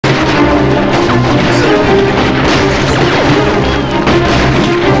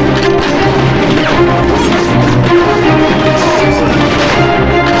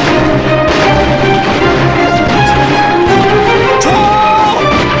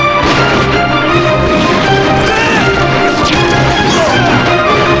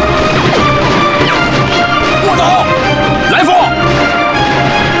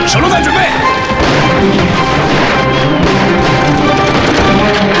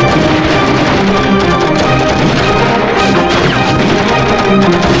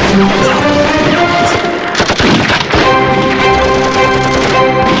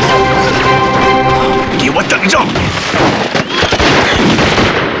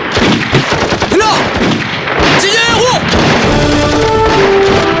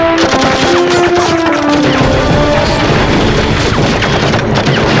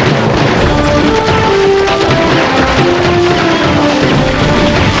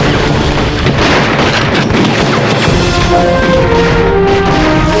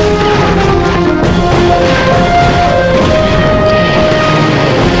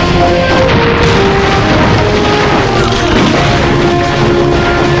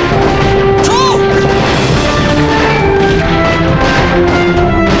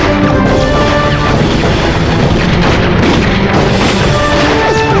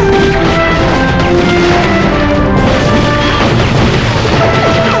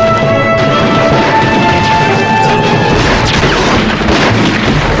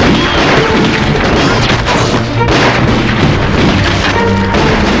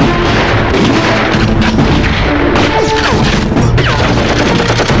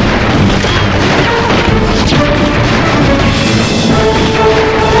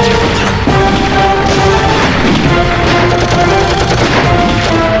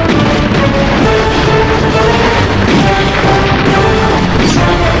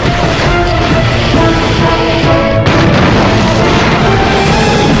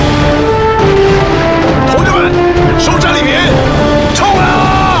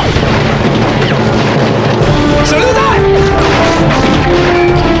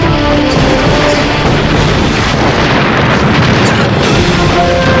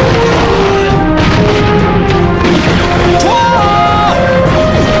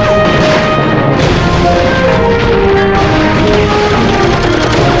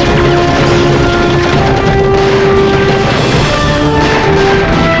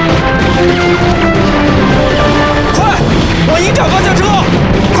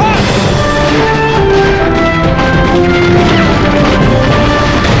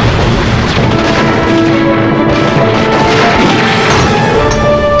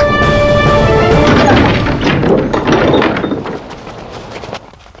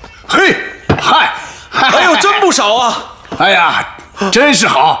哎呀，真是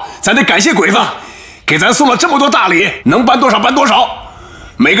好，咱得感谢鬼子，给咱送了这么多大礼，能搬多少搬多少。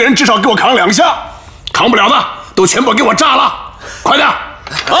每个人至少给我扛2箱，扛不了的都全部给我炸了，快点！啊！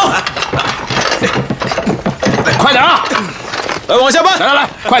快点啊！来，往下搬！来，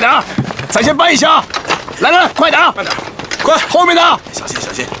快点啊！咱先搬1箱，来，快点啊！慢点，快！后面的，小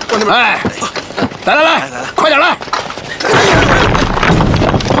心！哎，来，快点来！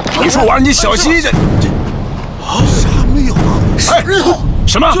你说玩你小心一点。啥没有啊？哎，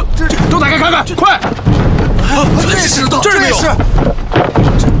什么？都打开看看，快！这是石头，这是没有。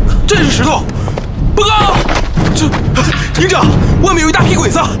这是石头，报告！营长，外面有一大批鬼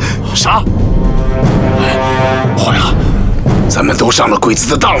子。啥？坏了，咱们都上了鬼子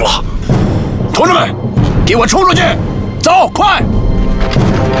的当了。同志们，给我冲出去！走，快！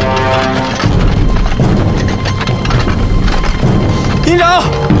营长，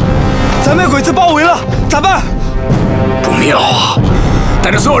咱被鬼子包围了，咋办？不妙啊！带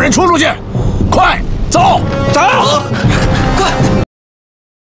着所有人冲出去！快，走！快！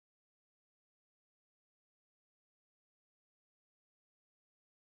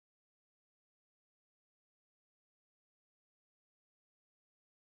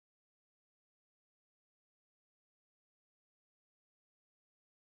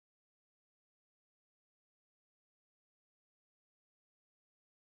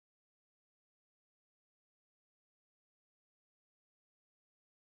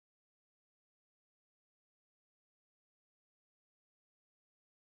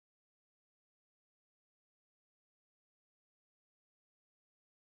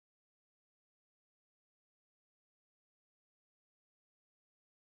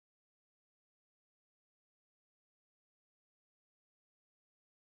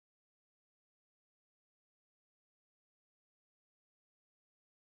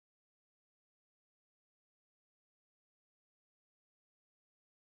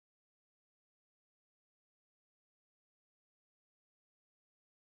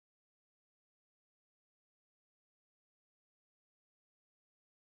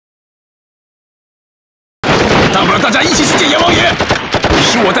大不了大家一起去见阎王爷，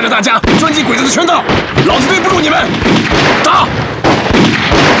是我带着大家钻进鬼子的圈套，老子对不住你们！打！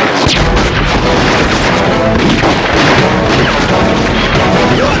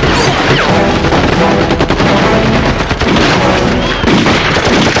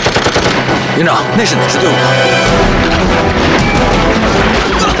营长，那是哪支队伍？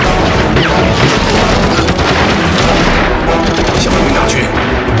小国民党军。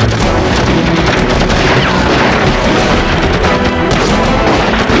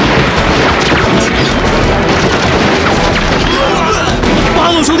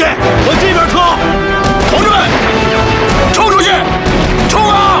八路兄弟，往这边冲！同志们，冲出去！冲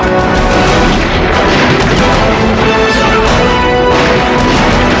啊！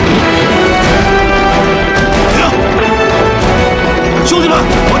兄弟们，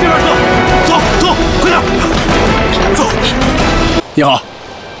往这边撤！走，快点！走！你好，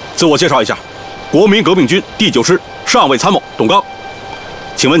自我介绍一下，国民革命军第9师上尉参谋董刚。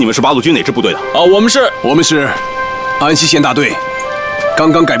请问你们是八路军哪支部队的？我们是安溪县大队，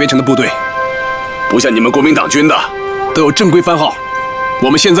刚刚改编成的部队，不像你们国民党军的都有正规番号。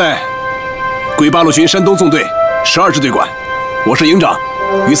我们现在归八路军山东纵队12支队管，我是营长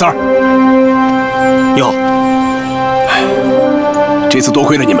于三儿。你好。这次多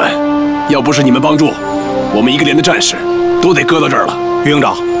亏了你们，要不是你们帮助，我们一个连的战士都得搁到这儿了。于营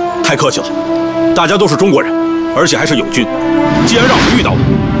长，太客气了，大家都是中国人，而且还是友军，既然让我们遇到了，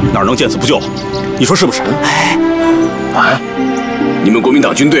哪能见死不救啊？你说是不是？啊！你们国民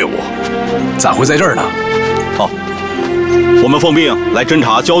党军队伍咋会在这儿呢？好，我们奉命来侦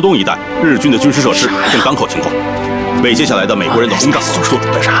察胶东一带日军的军事设施跟港口情况，为接下来的美国人的轰炸做准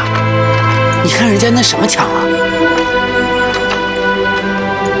备。啥？你看人家那什么枪啊？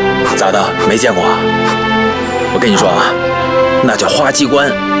咋的？没见过啊？我跟你说啊，那叫花机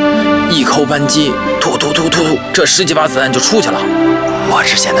关，一扣扳机，突，这10几把子弹就出去了。我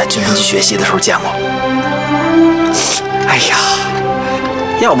之前在军分机学习的时候见过。哎呀，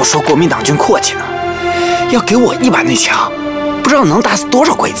要不说国民党军阔气呢，要给我一把那枪，不知道能打死多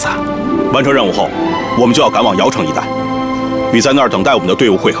少鬼子啊！完成任务后，我们就要赶往姚城一带，与在那儿等待我们的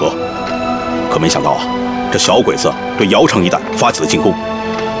队伍会合。可没想到啊，这小鬼子对姚城一带发起了进攻。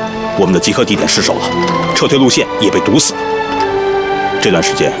我们的集合地点失守了，撤退路线也被堵死了。这段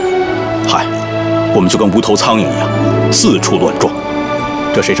时间，我们就跟无头苍蝇一样，四处乱撞。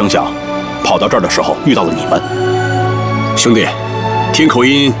这谁成想，跑到这儿的时候遇到了你们。兄弟，听口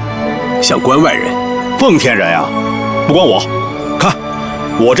音像关外人，奉天人呀！不光我，看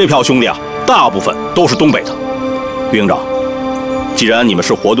我这票兄弟啊，大部分都是东北的。于营长，既然你们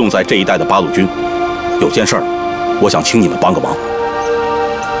是活动在这一带的八路军，有件事儿，我想请你们帮个忙。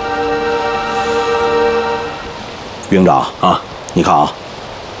营长啊，你看啊，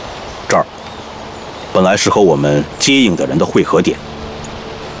这儿本来是和我们接应的人的汇合点，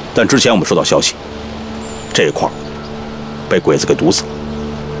但之前我们收到消息，这一块被鬼子给堵死了，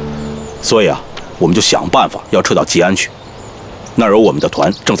所以啊，我们就想办法要撤到吉安去，那儿有我们的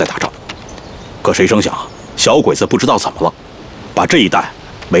团正在打仗。可谁成想啊，小鬼子不知道怎么了，把这一带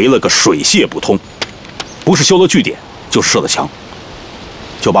围了个水泄不通，不是修了据点，就是设了墙，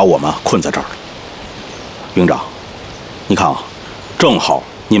就把我们困在这儿了。营长，你看啊，正好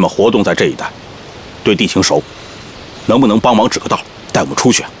你们活动在这一带，对地形熟，能不能帮忙指个道，带我们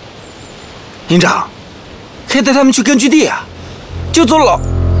出去啊？营长，可以带他们去根据地啊，就走老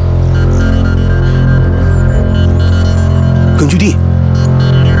根据地。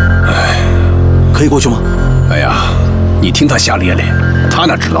哎，可以过去吗？哎呀，你听他瞎咧咧，他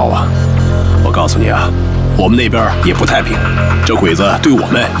哪知道啊？我告诉你啊，我们那边也不太平，这鬼子对我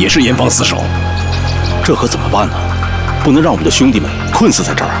们也是严防死守。这可怎么办呢？不能让我们的兄弟们困死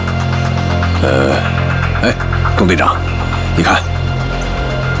在这儿啊！哎，董队长，你看，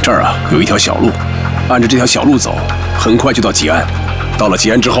这儿啊有一条小路，按着这条小路走，很快就到吉安。到了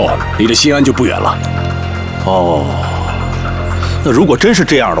吉安之后，离着新安就不远了。哦，那如果真是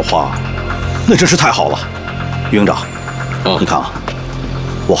这样的话，那真是太好了。营长，你看啊，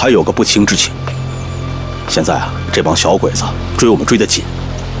我还有个不情之请。现在啊，这帮小鬼子追我们追得紧，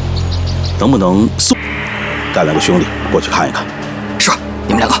能不能带两个兄弟过去看一看？是，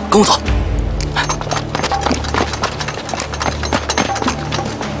你们两个跟我走。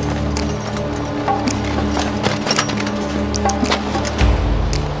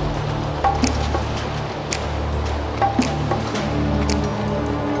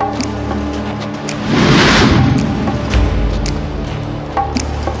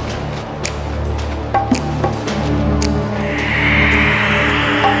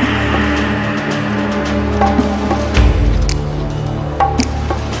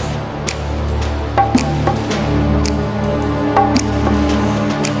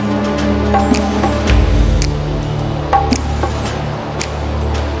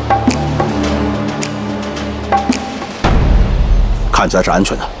看起来是安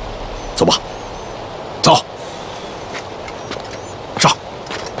全的，走吧。走。上。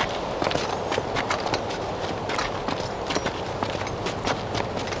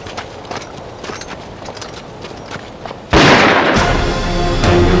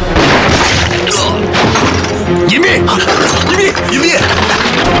隐蔽！隐蔽！隐蔽！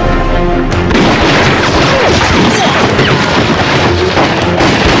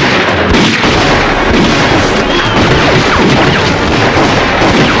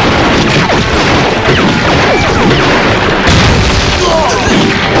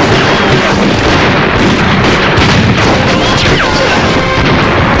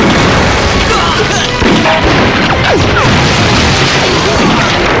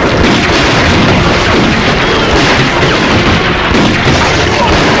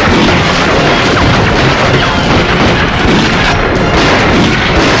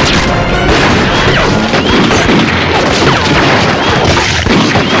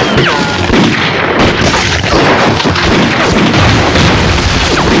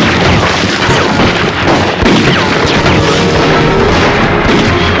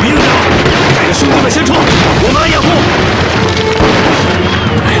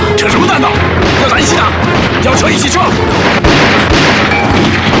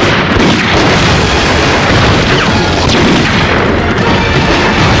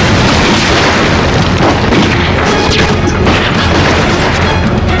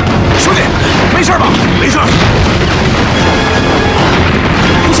兄弟，没事吧？没事。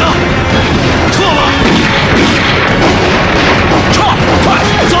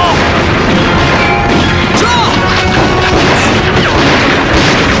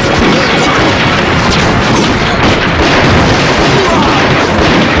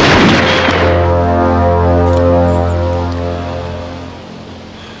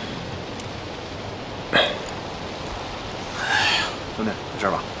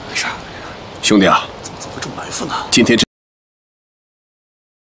兄弟啊，怎么会这么埋伏呢？今天这。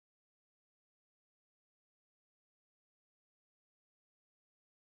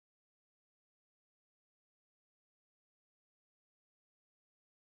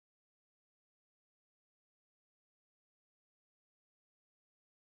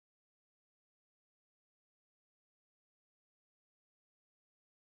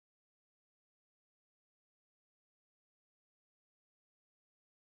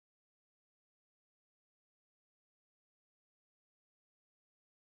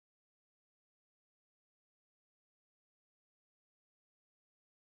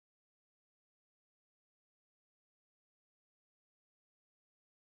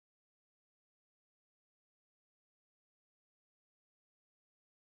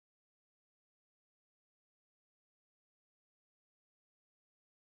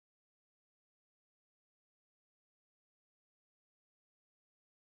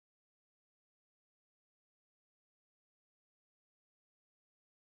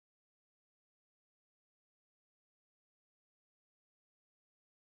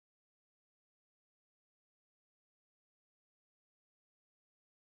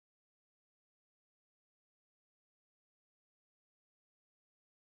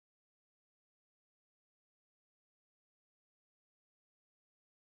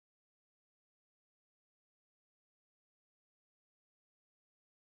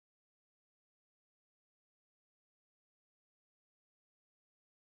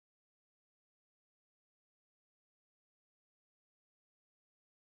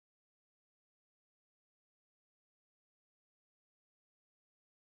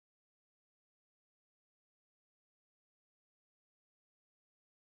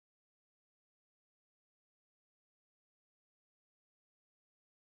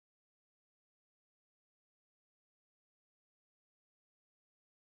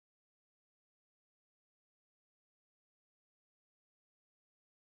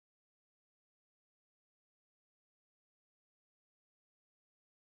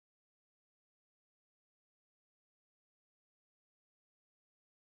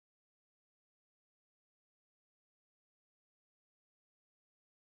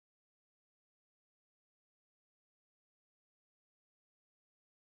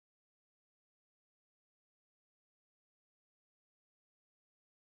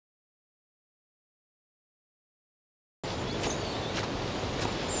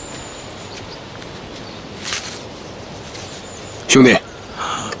兄弟。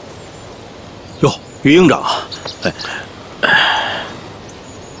哟，于营长啊，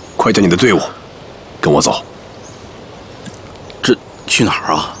快叫你的队伍跟我走。这去哪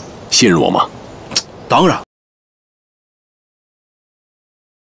儿啊？信任我吗？当然。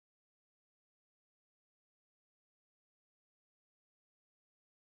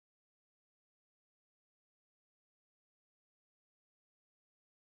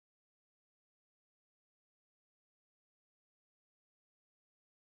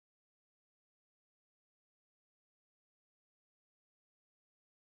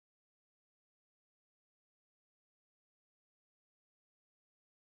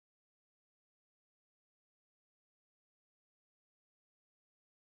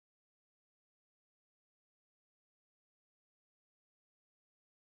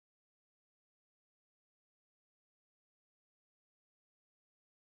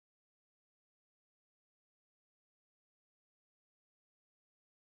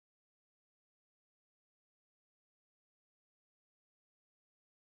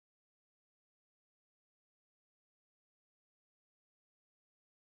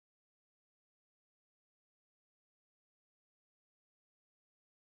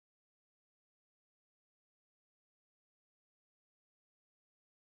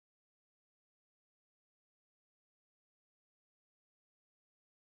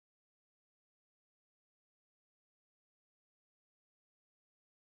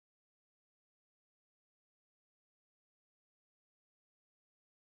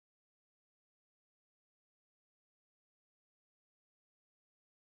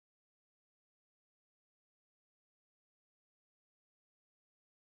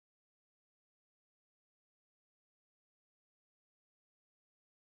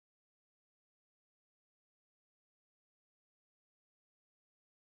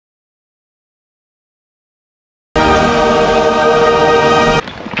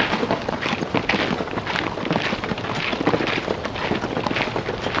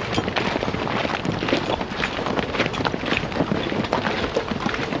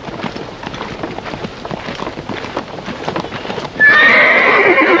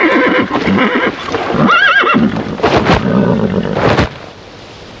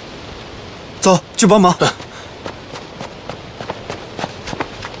走，去帮忙。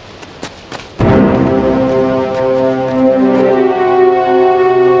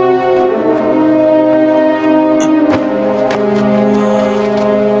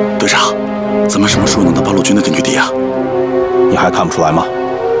队长，咱们什么时候能到八路军的根据地啊？你还看不出来吗？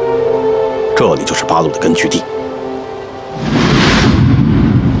这里就是八路的根据地。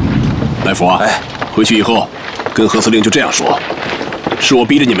来福啊，回去以后跟何司令就这样说，是我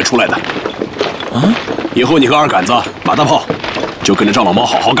逼着你们出来的。以后你和二杆子、马大炮就跟着赵老毛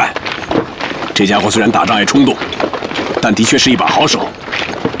好好干。这家伙虽然打仗爱冲动，但的确是一把好手。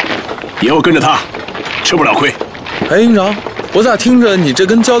以后跟着他，吃不了亏。哎，营长，我咋听着你这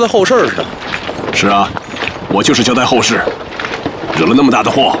跟交代后事似的？是啊，我就是交代后事。惹了那么大的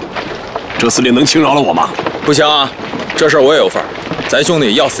祸，这司令能轻饶了我吗？不行啊，这事儿我也有份儿，咱兄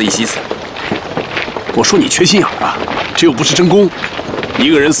弟要死一起死。我说你缺心眼啊，这又不是真功，一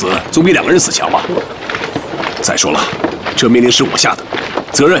个人死总比两个人死强吧？再说了，这命令是我下的，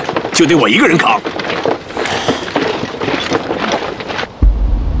责任就得我一个人扛。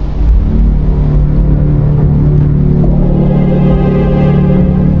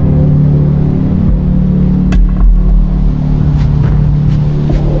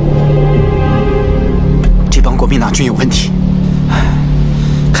这帮国民党军有问题，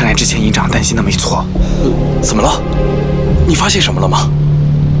看来之前营长担心的没错。怎么了？你发现什么了吗？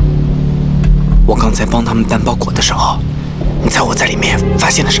我刚才帮他们担包裹的时候，你猜我在里面发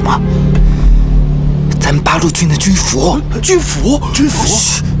现了什么？咱八路军的军服。军服？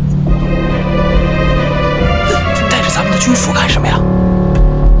嘘！带着咱们的军服干什么呀？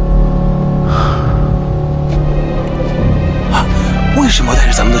为什么要带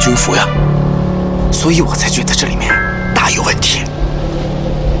着咱们的军服呀？所以我才觉得这里面大有问题。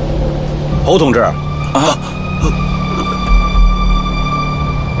侯同志，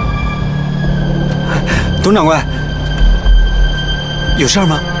董长官，有事儿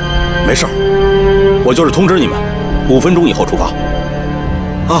吗？没事儿，我就是通知你们，5分钟以后出发。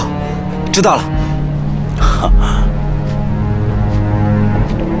哦，知道了。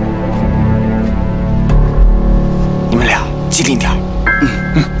你们俩机灵点儿。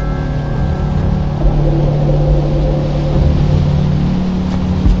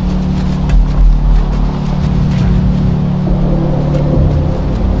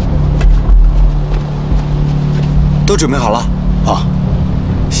都准备好了？啊，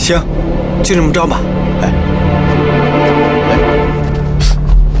行，就这么着吧。哎。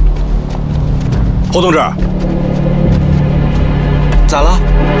侯同志，咋了？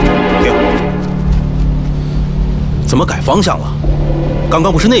停！怎么改方向了？刚刚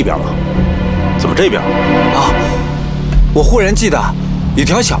不是那边吗？怎么这边？啊，我忽然记得有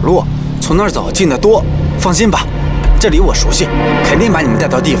条小路，从那儿走近得多。放心吧，这里我熟悉，肯定把你们带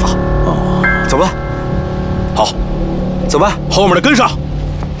到地方。哦，走吧。好，走吧，后面的跟上。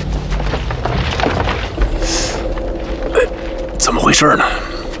怎么回事呢？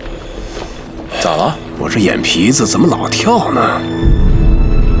咋了？我这眼皮子怎么老跳呢？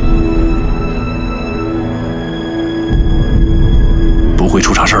不会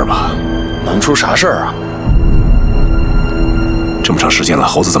出啥事儿吧？能出啥事儿啊？这么长时间了，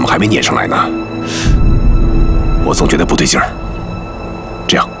猴子怎么还没撵上来呢？我总觉得不对劲儿。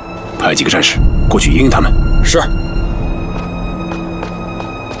这样，派几个战士过去迎迎他们。是。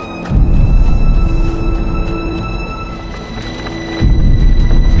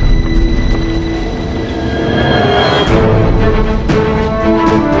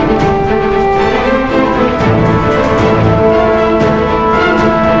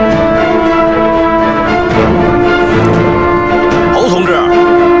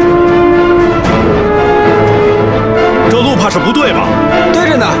是不对吧？对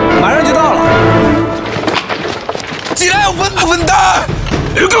着呢，马上就到了。进来，稳不稳当？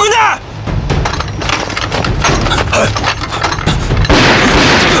给我滚蛋！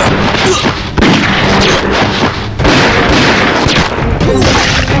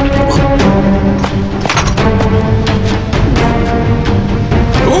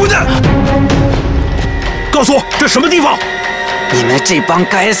滚蛋！告诉我这什么地方？你们这帮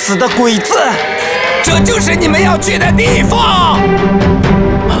该死的鬼子！这就是你们要去的地方！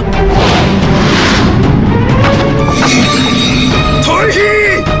退避！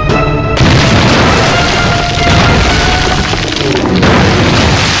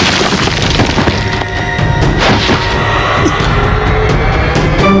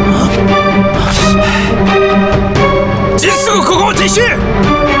结束ここを停止！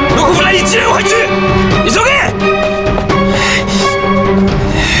残不来1人回去！急げ！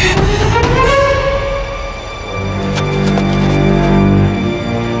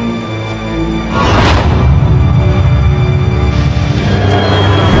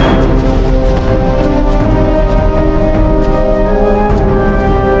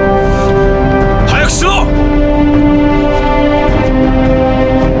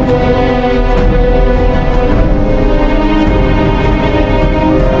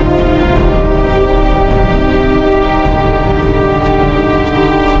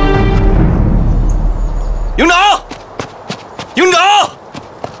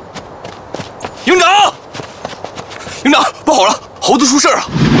猴子出事了！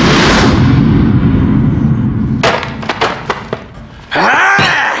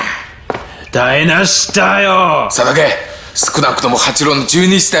台無しだよ。佐竹、少なくとも八路の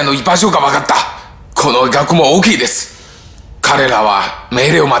12地帯の居場所が分かった。この額も大きいです。彼らは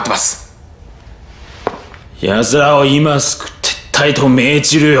命令を待ってます。奴らを今すぐ撤退と命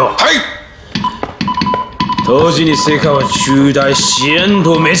じるよ。はい。同時に成果は重大支援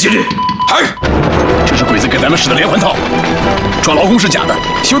と命じる。はい。这是鬼子给咱们使的连环套，抓劳工是假的，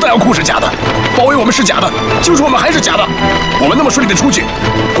修弹药库是假的，包围我们是假的，救出我们还是假的。我们那么顺利的出去，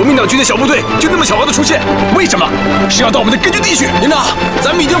国民党军的小部队就那么巧合的出现，为什么？是要到我们的根据地去？营长，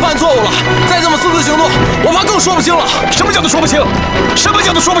咱们已经犯错误了，再这么私自行动，我怕更说不清了。什么叫做说不清？什么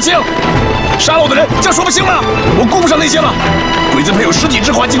叫做说不清？杀了我的人叫说不清吗？我顾不上那些了。鬼子配有10几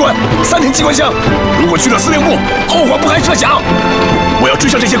支滑机关，3挺机关枪，如果去了司令部，后果不堪设想。我要追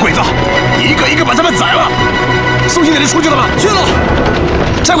上这些鬼子，一个一个把他们宰了。送信的人出去了吗？去了。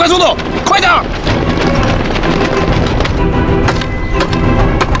加快速度，快点！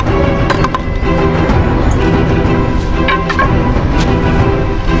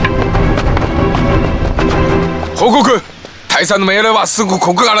報告、大佐の命令はすぐ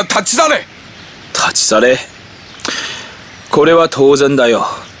ここから立ち去れ。立ち去れ。これは当然だよ。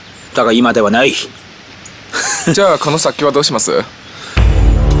だが今ではない。じゃあこの先はどうします？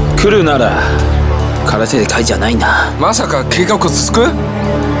来るなら空手でかいじゃないな。まさか計画を続く？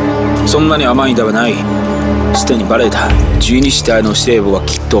そんなに甘いではない。すでにバレた。12支隊の司令部は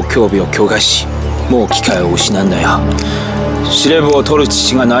きっと協備を強化し、もう機会を失うんだよ。司令部を取る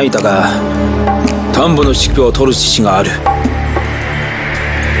父がないだが、幹部の指揮を取る父がある。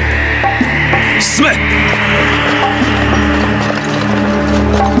進め。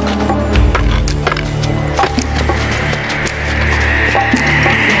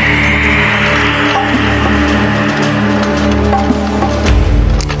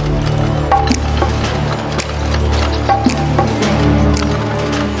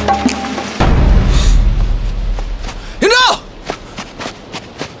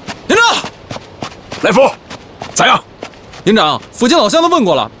营长，附近老乡都问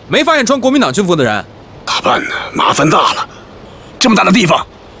过了，没发现穿国民党军服的人。咋办呢？麻烦大了，这么大的地方，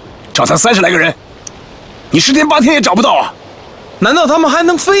找咱30来个人，你10天8天也找不到啊！难道他们还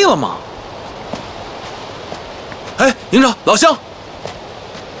能飞了吗？哎，营长，老乡，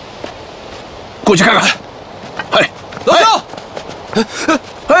过去看看。哎，老乡，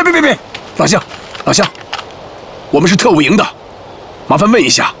哎，别，老乡，我们是特务营的，麻烦问一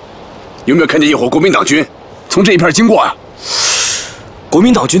下，有没有看见一伙国民党军从这一片经过啊？国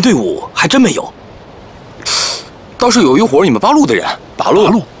民党军队伍还真没有，倒是有一伙你们八路的人。八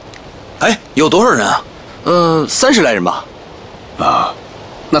路？哎，有多少人啊？30来人吧。啊，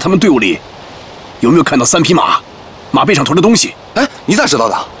那他们队伍里有没有看到3匹马，马背上驮着东西？哎，你咋知道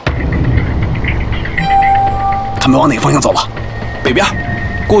的？他们往哪个方向走了？北边，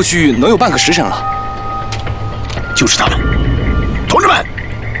过去能有半个时辰了。就是他们，同志们，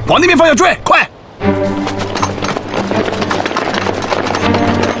往那边方向追，快！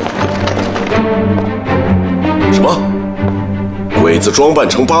什么？鬼子装扮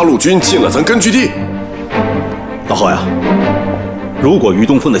成八路军进了咱根据地？老侯呀，如果于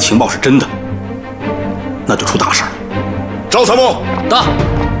东风的情报是真的，那就出大事。赵参谋，到。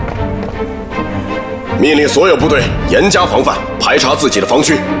命令所有部队严加防范，排查自己的防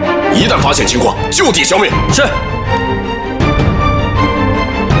区，一旦发现情况，就地消灭。是。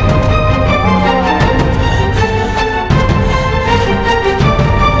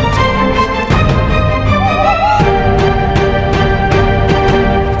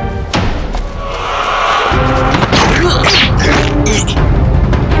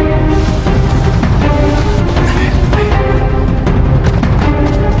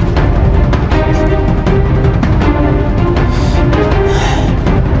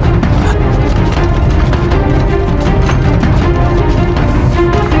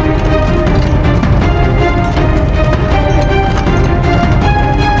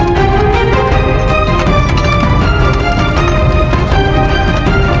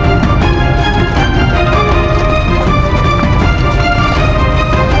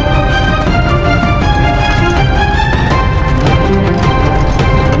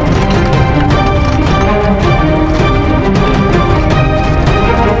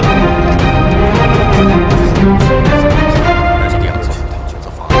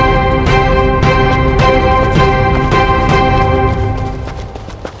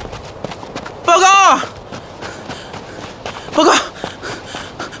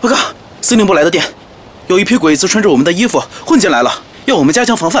司令部来的电，有一批鬼子穿着我们的衣服混进来了，要我们加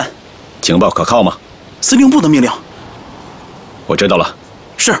强防范。情报可靠吗？司令部的命令。我知道了。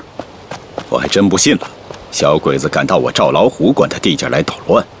是。我还真不信了，小鬼子敢到我赵老虎管的地界来捣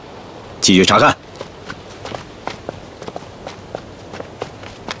乱。继续查看。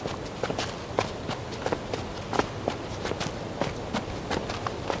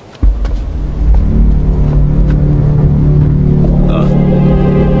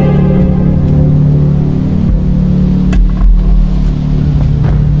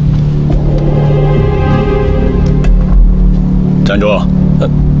站住！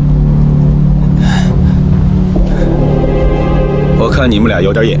我看你们俩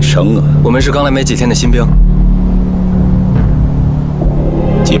有点眼生啊。我们是刚来没几天的新兵。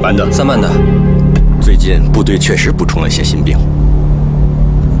几班的？3班的。最近部队确实补充了些新兵。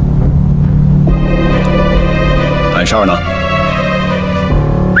喊哨呢？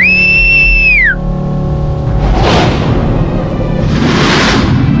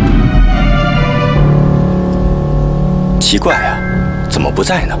奇怪啊，怎么不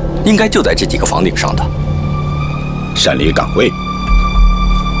在呢？应该就在这几个房顶上的。擅离岗位，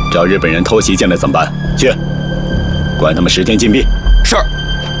找日本人偷袭进来怎么办？去，关他们10天禁闭。是。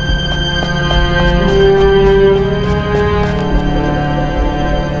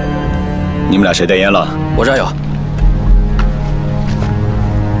你们俩谁带烟了？我这儿有。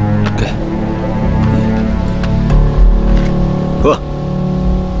给。喝。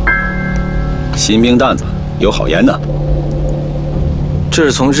新兵蛋子，有好烟呢。这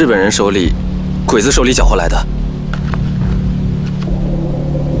是从日本人手里、鬼子手里缴获来的。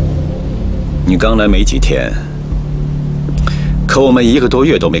你刚来没几天，可我们1个多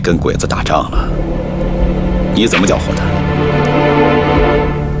月都没跟鬼子打仗了，你怎么缴获的？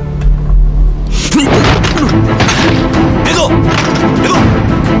别动！别动！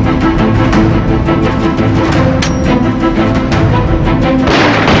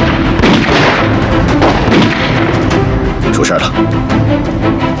出事了，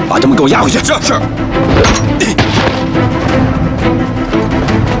把他们给我押回去。是。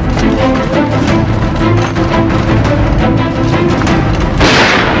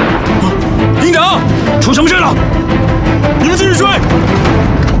营长，出什么事了？你们继续追！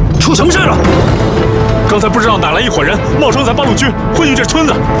出什么事了？刚才不知道哪来一伙人，冒充咱八路军混进这村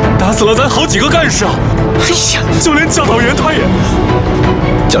子，打死了咱好几个干事啊！哎呀，就连教导员他也……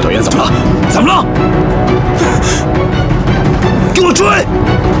教导员怎么了？怎么了？给我追！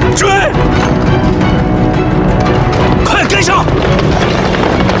追！快跟上！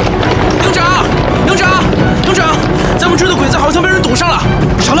营长，营长，营长，咱们追的鬼子好像被人堵上了。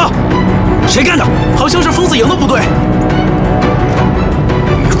傻了，谁干的？好像是疯子营的部队。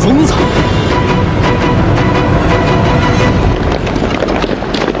疯子！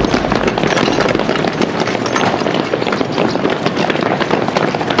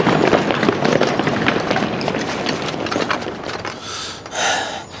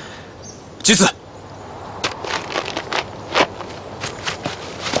其次，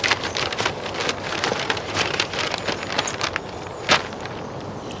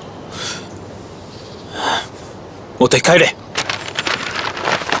我得帰れ。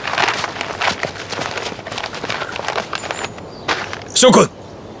諸君、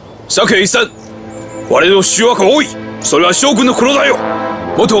鮭一戦。我の主役が多い。それは将軍の苦労だよ。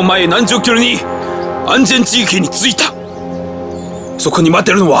元お前何十キロに安全地域に着いた。そこに待っ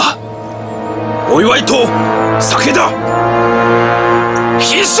てるのはお祝いと酒だ。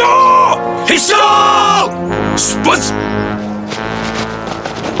必勝！必勝！出発！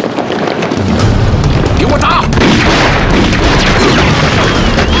给我打！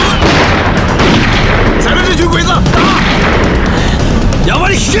踩着这群鬼子打！亚麻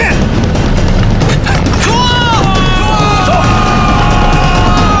里血！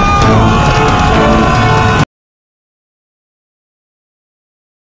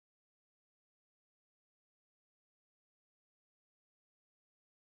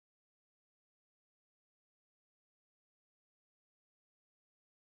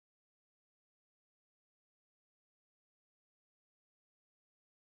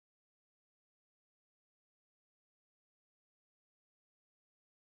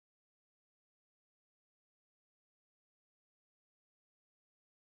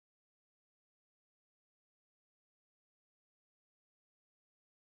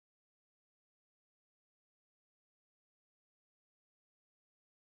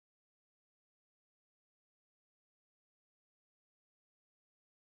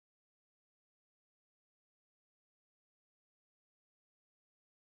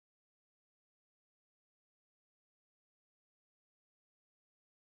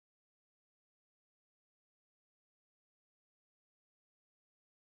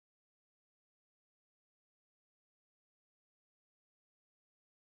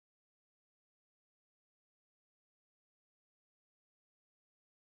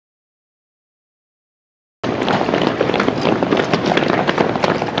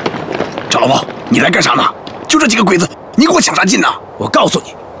赵老毛，你来干啥呢？就这几个鬼子，你给我抢啥劲呢？我告诉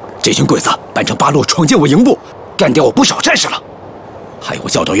你，这群鬼子扮成八路闯进我营部，干掉我不少战士了，还有我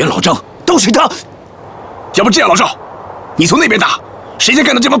教导员老张，都是他。要不这样，老赵，你从那边打，谁先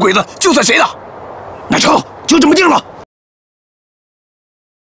干到这帮鬼子，就算谁的。那成，就这么定了。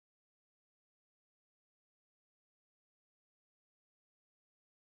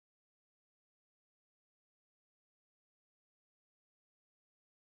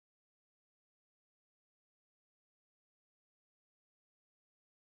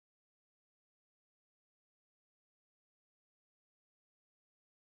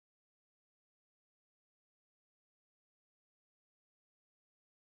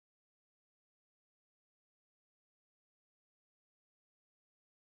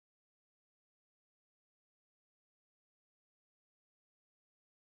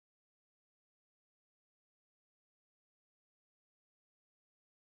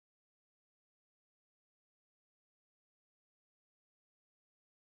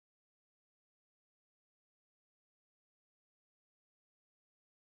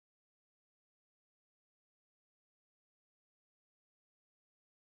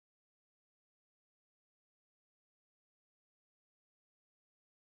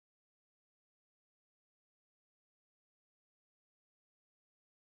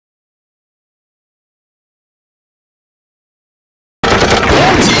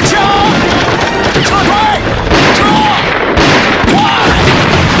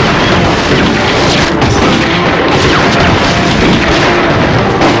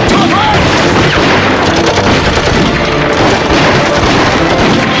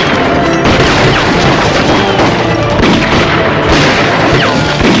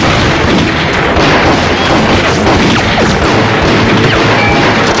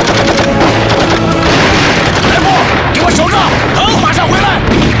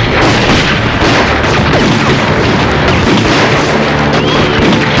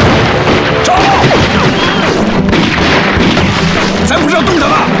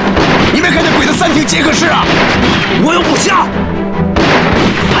挺杰克士啊！我又不瞎。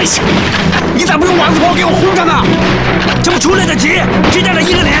哎呀，你咋不用丸子炮给我轰着呢？这不出来的急，只带了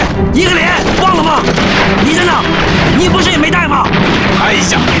一个连，忘了吗？你的呢？你不是也没带吗？哎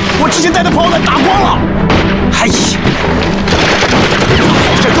呀，我之前带的炮弹打光了。哎呀，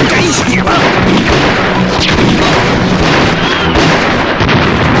好事都赶一起了。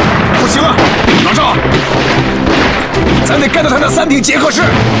不行了，老赵，咱得干到他那3挺杰克士，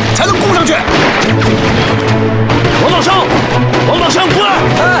才能顾上去。王宝生，过来！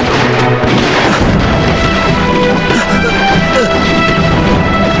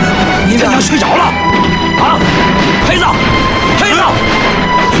你这娘睡着了啊？黑子，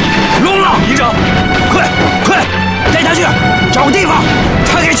聋了！营长，快，带他去找个地方，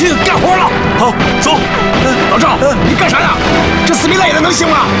他该去干活了。好，走。老赵，你干啥呀？这死皮赖脸的能行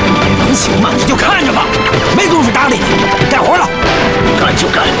吗？能行吗？你就看着吧，没工夫搭理你，干活了。干就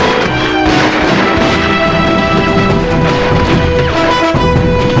干。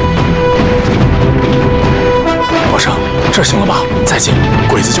宝生，这行了吧？再近，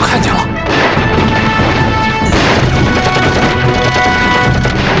鬼子就看见了。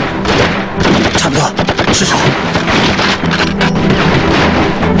差不多，是时候。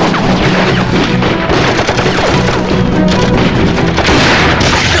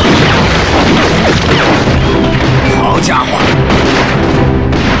好家伙，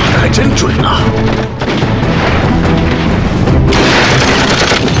打得还真准啊！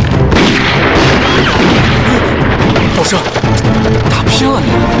宝生，打偏了你，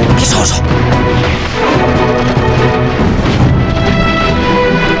别吵吵。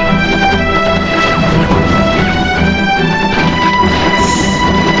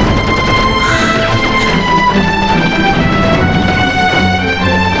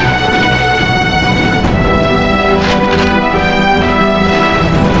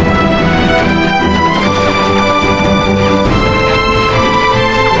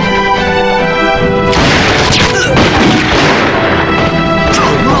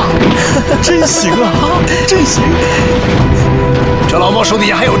真行啊，真行！这老毛手底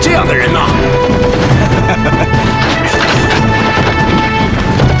下还有这样的人呢。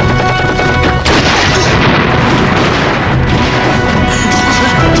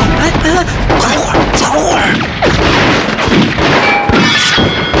等会儿，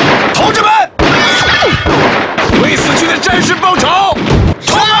同志们，为死去的战士报仇！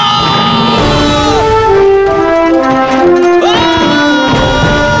冲啊！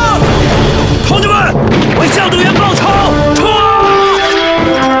同志们，为校队员报仇！冲啊！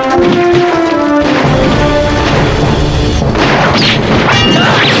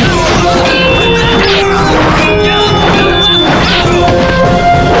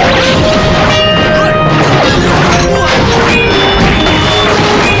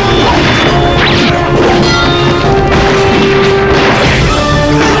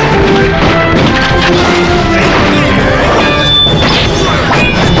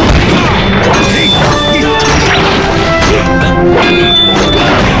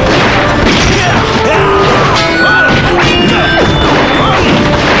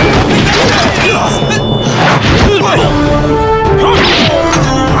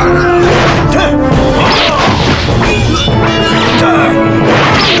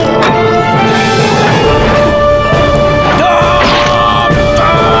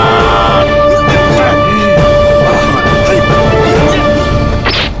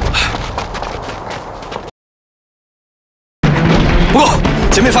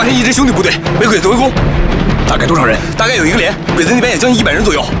前面发现一支兄弟部队被鬼子围攻，大概多少人？大概有1个连，鬼子那边也将近100人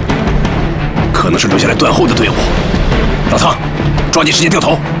左右，可能是留下来断后的队伍。老汤，抓紧时间掉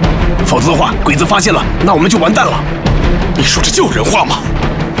头，否则的话，鬼子发现了，那我们就完蛋了。你说这叫人话吗？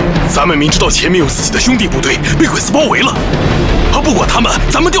咱们明知道前面有自己的兄弟部队被鬼子包围了，还不管他们，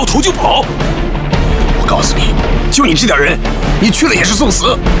咱们掉头就跑。我告诉你，就你这点人，你去了也是送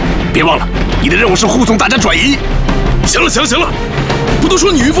死。别忘了，你的任务是护送大家转移。行了，不都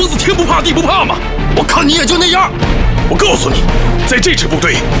说你云疯子天不怕地不怕吗？我看你也就那样。我告诉你，在这支部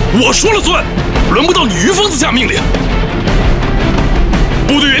队，我说了算，轮不到你云疯子下命令。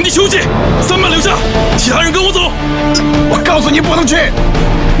部队原地休息，3班留下，其他人跟我走。我告诉你不能去，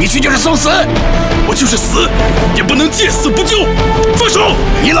你去就是送死。我就是死，也不能见死不救。放手！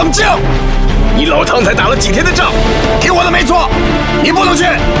你冷静！你老汤才打了几天的仗，听我的没错，你不能去。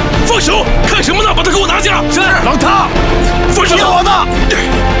放手！看什么呢？把他给我拿下！是老汤，放手！听我的，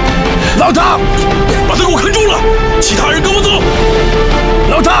老汤，把他给我看住了，其他人跟我走。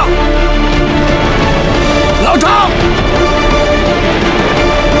老汤，老汤，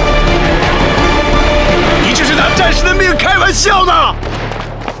你这是拿战士的命开玩笑呢！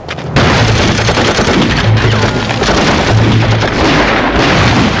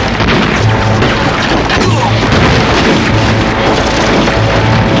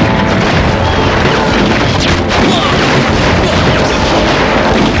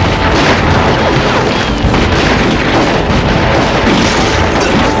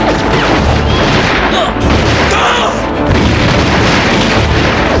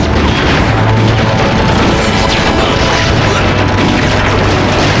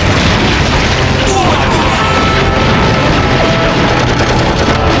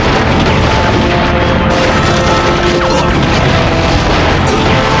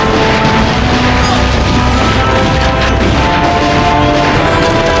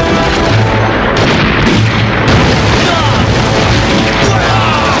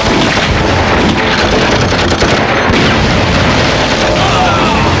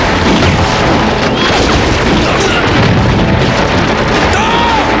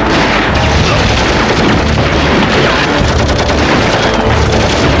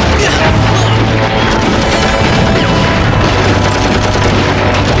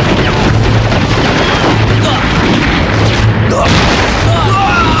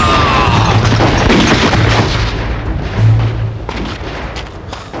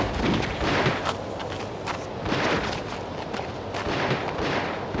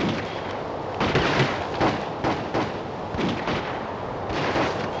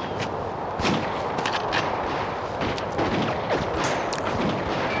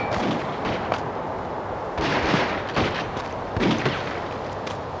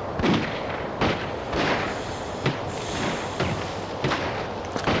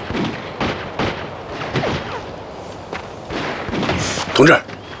同志，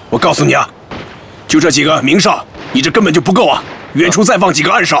我告诉你啊，就这几个明哨，你这根本就不够啊！远处再放几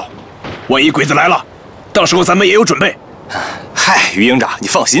个暗哨，万一鬼子来了，到时候咱们也有准备。嗨，于营长，你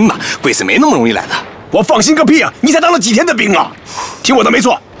放心吧，鬼子没那么容易来的。我放心个屁啊！你才当了几天的兵啊！听我的没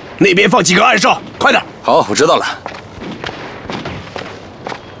错，那边放几个暗哨，快点！好，我知道了。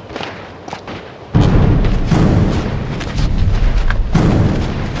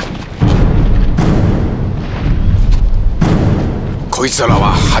こいつら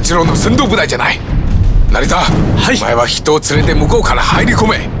は八路の先導部隊じゃない。成田、お前は人を連れて向こうから入り込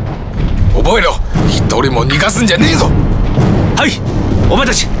め。覚えろ、一人も逃がすんじゃねえぞ。はい、お前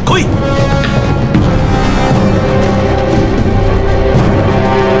たち来い。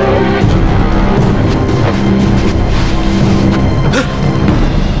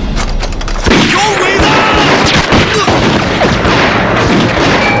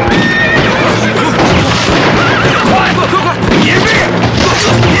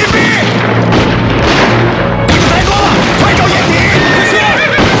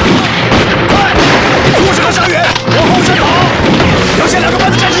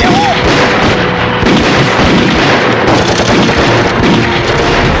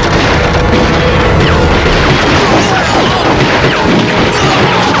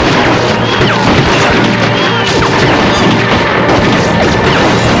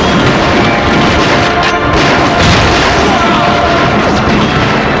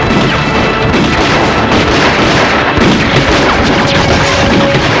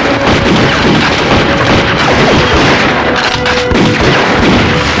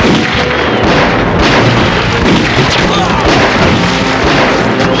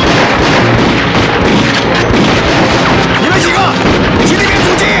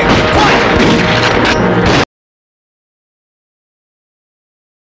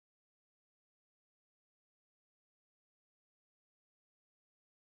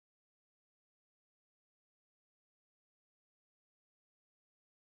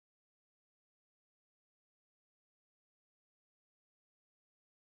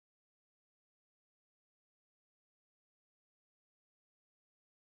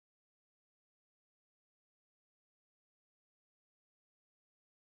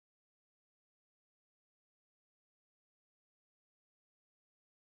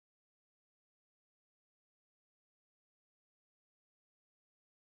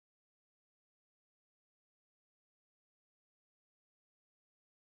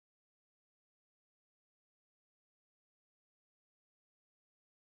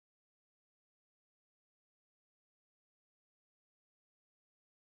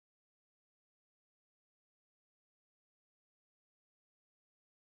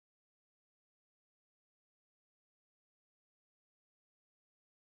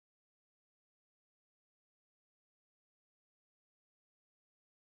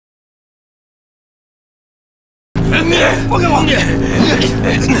放开我！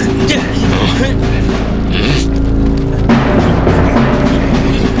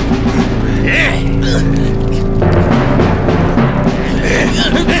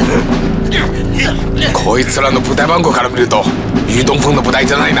こいつらの部隊番号から見るとユードンフォンの部隊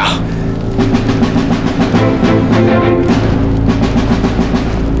じゃないな。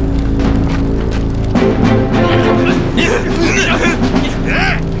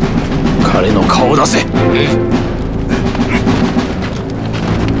彼の顔を出せ。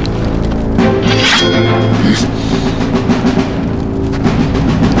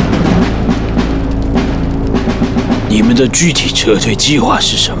你们的具体撤退计划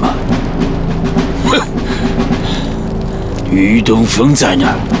是什么？哼！于东风在哪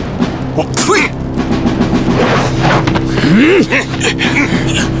儿？我呸！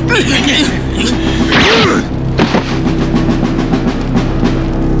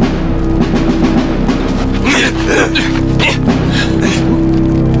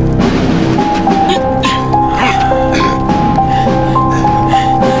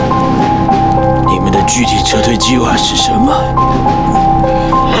你们的具体撤退计划是什么？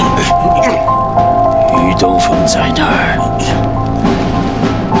于东风在哪儿？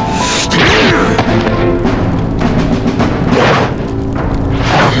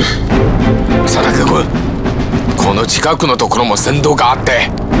佐竹君、この近くのところも戦闘があっ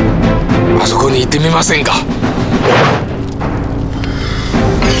て、あそこに行ってみませんか？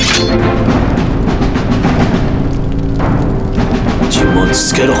尋問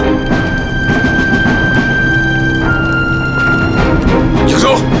続けろ。行く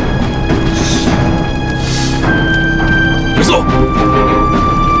ぞ！行くぞ！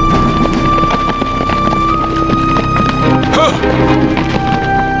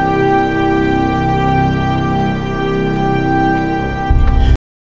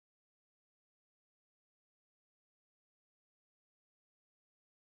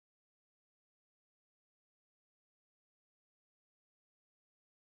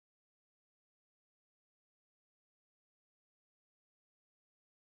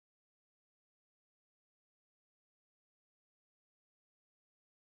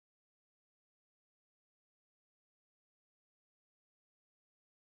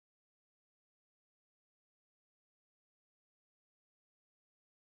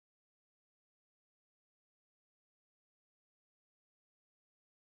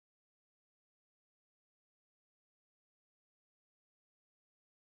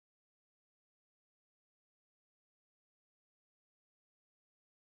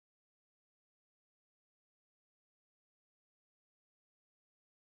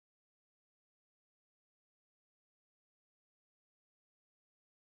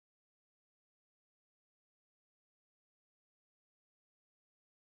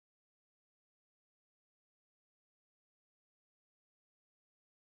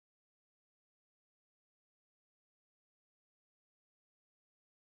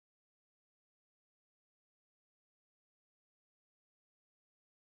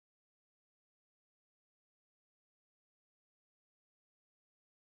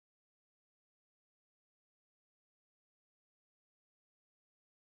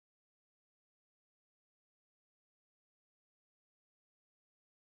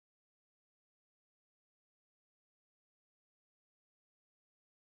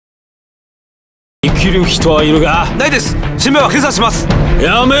生きる人はいるが。ないです。新聞は閉鎖します。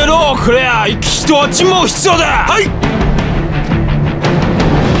やめろクレア。生き人は尋問必要だ。はい。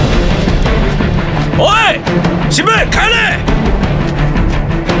おい新聞帰れ。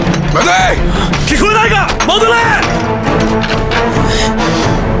待て。聞こえないか。戻れ。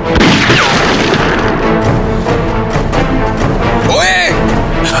おい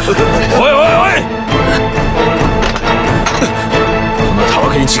おいおいおい。このた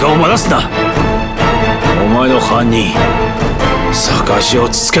わけに時間を待たすな。お前の犯人探しを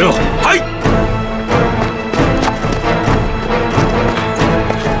続けろ。はい。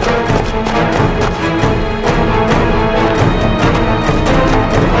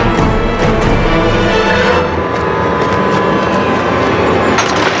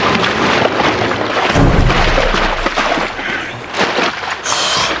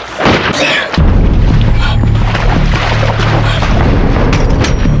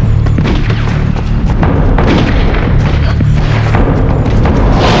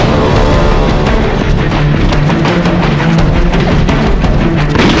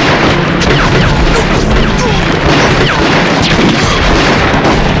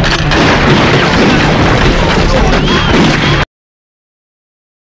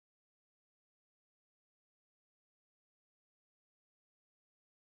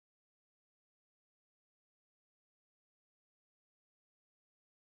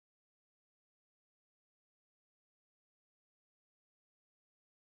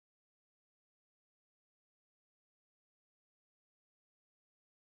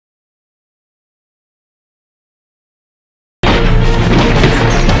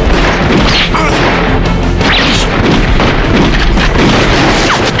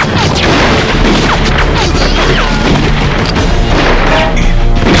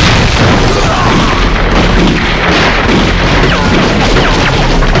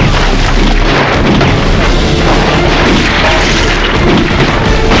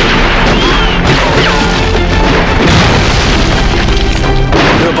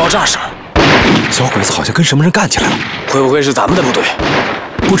炸声，小鬼子好像跟什么人干起来了，会不会是咱们的部队？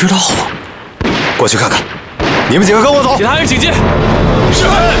不知道啊，过去看看。你们几个跟我走，其他人请进。是。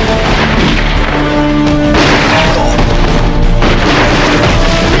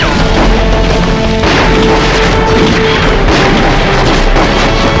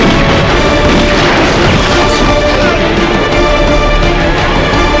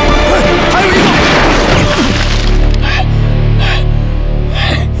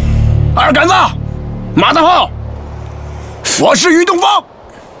二杆子，马大炮，我是于东方，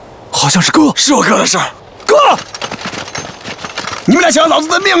好像是哥，是我哥的事儿。哥，你们俩想要老子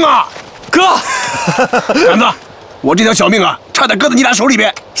的命啊！哥，杆子，我这条小命啊，差点搁在你俩手里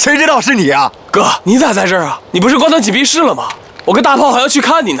边。谁知道是你啊？哥，你咋在这儿啊？你不是关到紧闭室了吗？我跟大炮还要去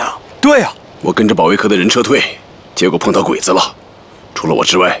看你呢。对呀，我跟着保卫科的人撤退，结果碰到鬼子了，除了我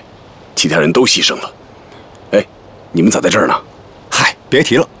之外，其他人都牺牲了。哎，你们咋在这儿呢？嗨，别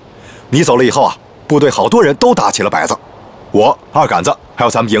提了。你走了以后啊，部队好多人都打起了摆子，我二杆子还有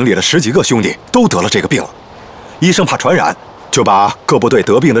咱们营里的10几个兄弟都得了这个病了。医生怕传染，就把各部队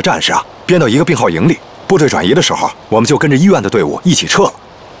得病的战士啊编到一个病号营里。部队转移的时候，我们就跟着医院的队伍一起撤了。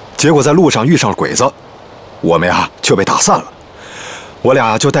结果在路上遇上了鬼子，我们呀却被打散了。我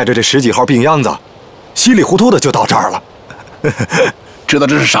俩就带着这10几号病秧子，稀里糊涂的就到这儿了。知道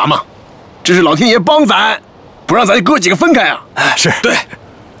这是啥吗？这是老天爷帮咱，不让咱哥几个分开啊！是对。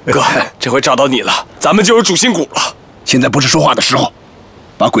哥，这回找到你了，咱们就有主心骨了。现在不是说话的时候，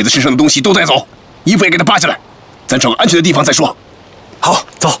把鬼子身上的东西都带走，衣服也给他扒下来，咱找个安全的地方再说。好，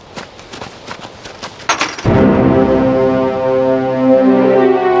走。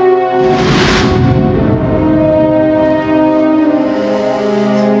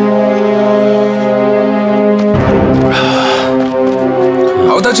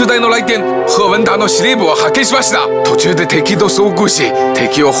青田中隊の来店、ホーベンダーの司令部を発見しました。途中で敵と遭遇し、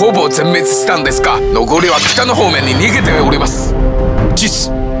敵をほぼ全滅したんですが、残りは北の方面に逃げております。実、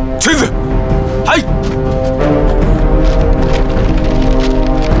チェンズ、はい。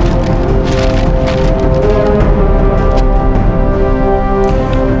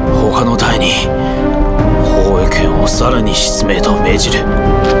他の隊に砲撃権をさらに進めと命じる。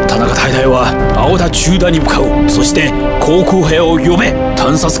田中大隊は青田中段に向かう。そして航空兵を呼べ。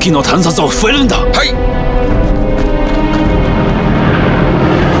探察機の探察を増えるんだ。はい。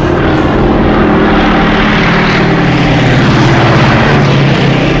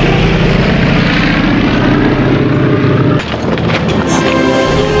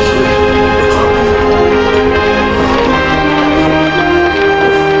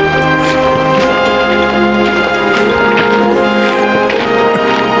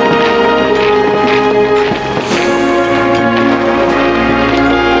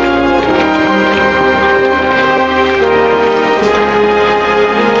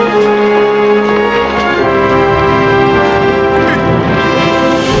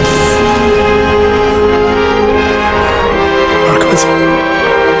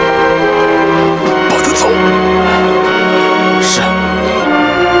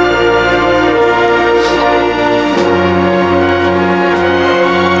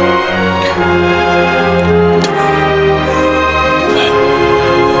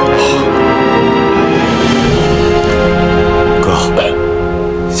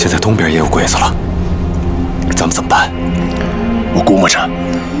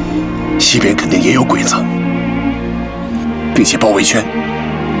西边肯定也有鬼子，并且包围圈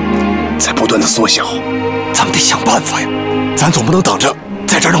在不断的缩小，咱们得想办法呀！咱总不能等着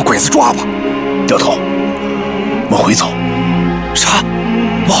在这儿让鬼子抓吧？掉头，往回走。啥？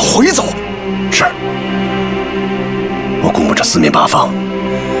往回走？是。我估摸着四面八方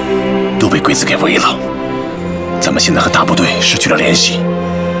都被鬼子给围了，咱们现在和大部队失去了联系，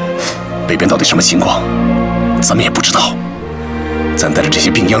北边到底什么情况，咱们也不知道。咱带着这些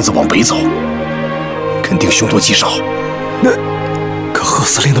病秧子往北走，肯定凶多吉少。那可贺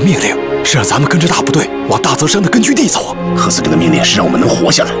司令的命令是让咱们跟着大部队往大泽山的根据地走啊。贺司令的命令是让我们能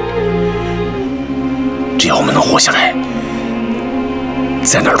活下来，只要我们能活下来，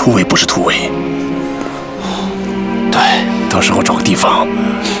在哪儿突围不是突围。对，到时候找个地方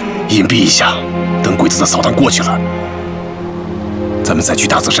隐蔽一下，等鬼子的扫荡过去了，咱们再去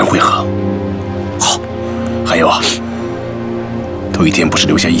大泽山会合。好，还有啊，头一天不是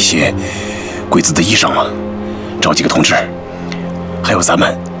留下一些鬼子的衣裳吗？找几个同志，还有咱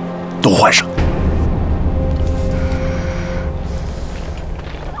们，都换上。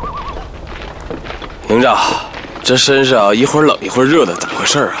营长，这身上一会儿冷一会儿热的，怎么回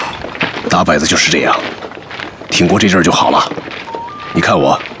事啊？打摆子就是这样，挺过这阵儿就好了。你看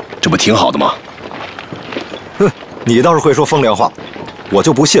我，这不挺好的吗？哼，你倒是会说风凉话，我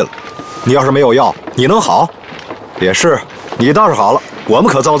就不信了。你要是没有药，你能好？也是，你倒是好了，我们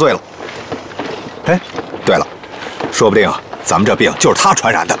可遭罪了。哎，对了，说不定咱们这病就是他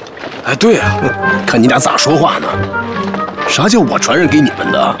传染的。哎，对啊，看你俩咋说话呢？啥叫我传染给你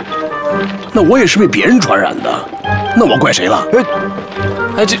们的？那我也是被别人传染的，那我怪谁了？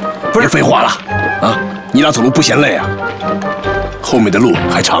哎，这不是废话了啊！你俩走路不嫌累啊？后面的路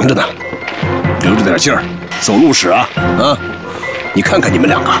还长着呢，留着点劲儿，走路使啊！啊，你看看你们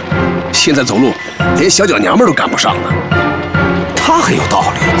两个，现在走路连小脚娘们都赶不上呢。他很有道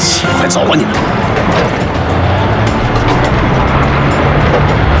理，快走吧你们！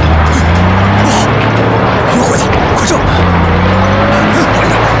有鬼子，快撤！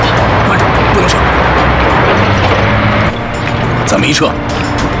慢着，不能撤！咱们一撤，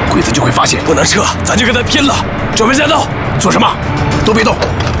鬼子就会发现。不能撤，咱就跟他拼了！准备战斗！做什么？都别动，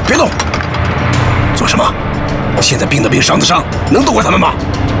别动！做什么？现在病的病，伤的伤，能动过他们吗？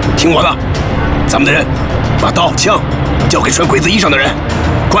听我的，咱们的人把刀枪交给穿鬼子衣裳的人，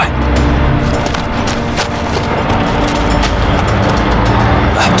快！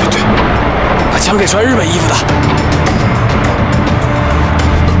哎，对，把枪给穿日本衣服的。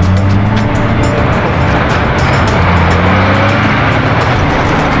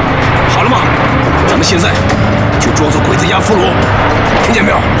好了吗？咱们现在就装作鬼子押俘虏，听见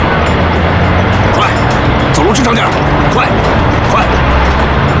没有？快，走路正常点，快！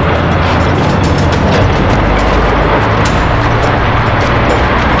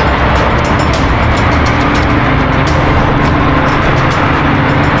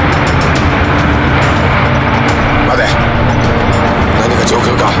待て。何か状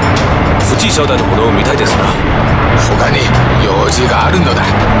況か。富士小隊のものみたいですな。他に用事があるのだ。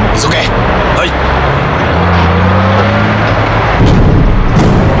急げ。はい。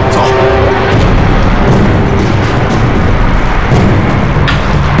走。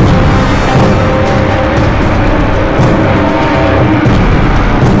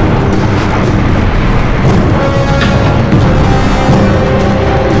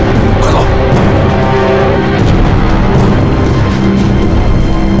快走。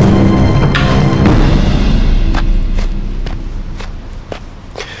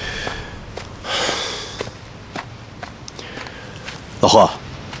老贺，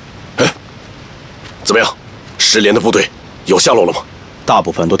哎，怎么样？失联的部队有下落了吗？大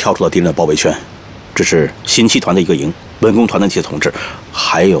部分都跳出了敌人的包围圈，只是新七团的一个营、文工团的一些同志，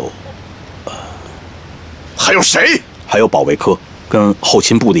还有谁？还有保卫科跟后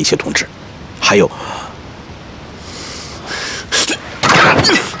勤部的一些同志，还有，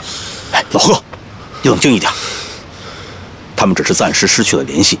哎，老贺，你冷静一点。他们只是暂时失去了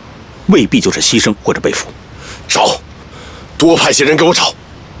联系，未必就是牺牲或者被俘。找，多派些人给我找。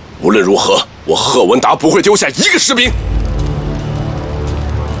无论如何，我贺文达不会丢下一个士兵。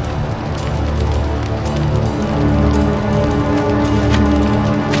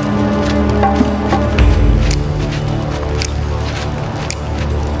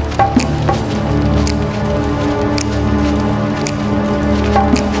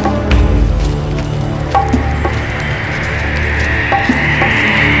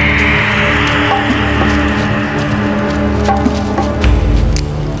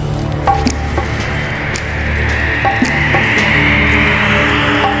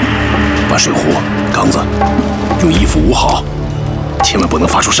把水壶、缸子用衣服捂好，千万不能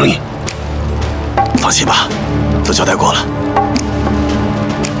发出声音。放心吧，都交代过了。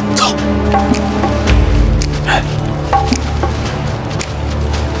走。哎。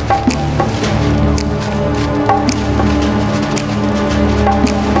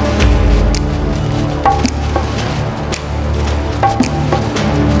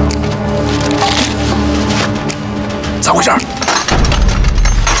 咋回事？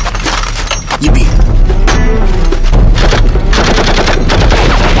隐蔽。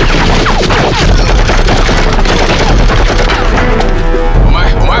お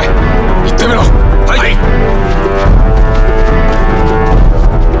前、言ってみろ。はい。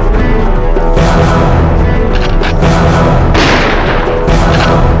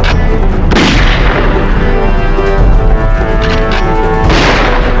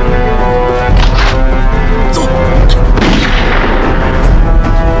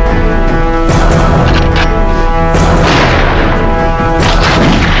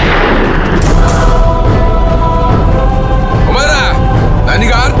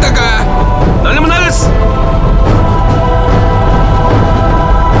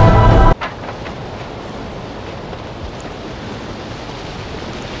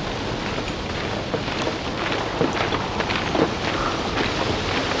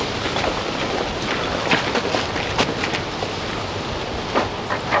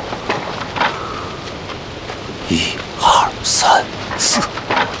1、2、3、4。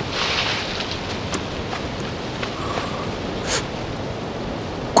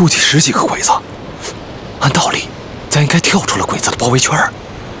估计10几个鬼子。按道理，咱应该跳出了鬼子的包围圈，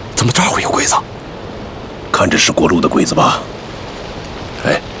怎么这儿会有鬼子？看着是过路的鬼子吧。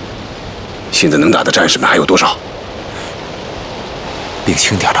哎，现在能打的战士们还有多少？兵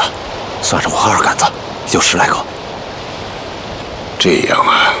轻点的，算上我和二杆子，也就10来个。这样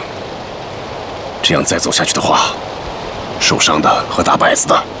啊。 这样再走下去的话，受伤的和打摆子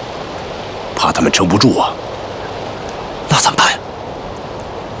的，怕他们撑不住啊。那怎么办呀？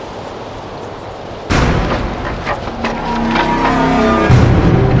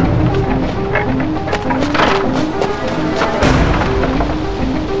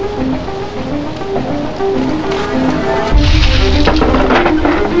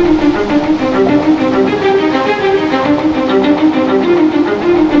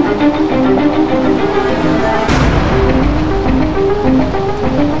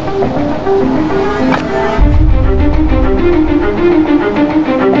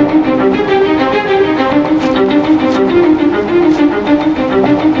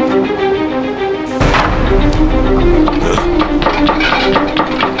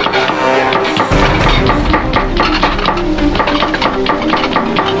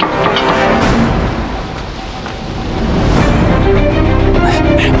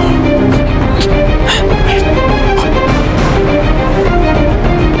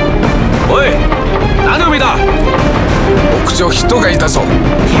人がいたぞ。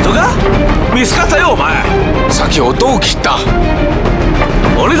人が？見つかったよお前。さっき音を切った。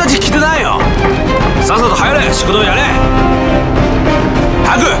俺たち来てないよ。さっさと入れ、仕事やれ。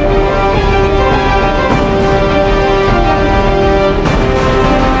早く。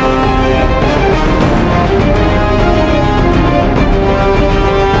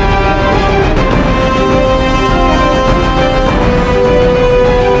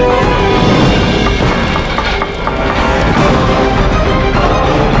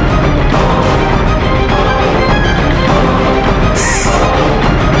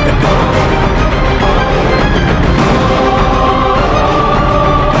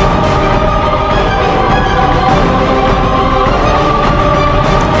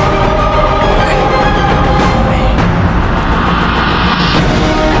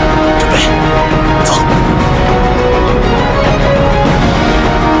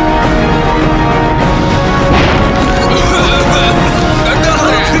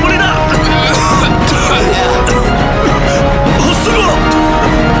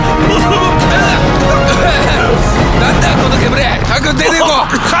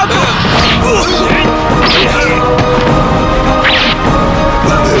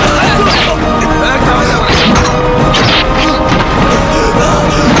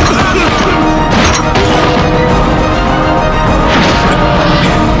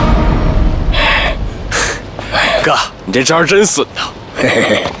 哥，你这招真损呐！嘿嘿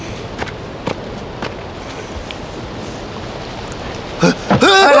嘿。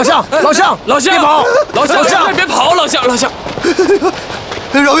哎，老乡，老乡，老乡，别跑！老乡，别跑！老乡，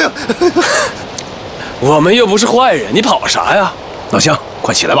饶命！我们又不是坏人，你跑啥呀？老乡，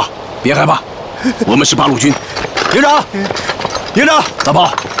快起来吧，别害怕，我们是八路军。营长，营长，大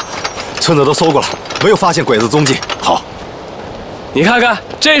炮，村子都搜过了，没有发现鬼子踪迹。好，你看看，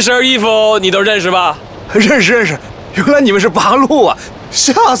这身衣服你都认识吧？认识，原来你们是八路啊！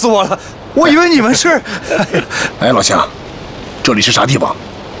吓死我了，我以为你们是……哎，老乡，这里是啥地方？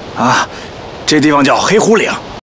啊，这地方叫黑虎岭，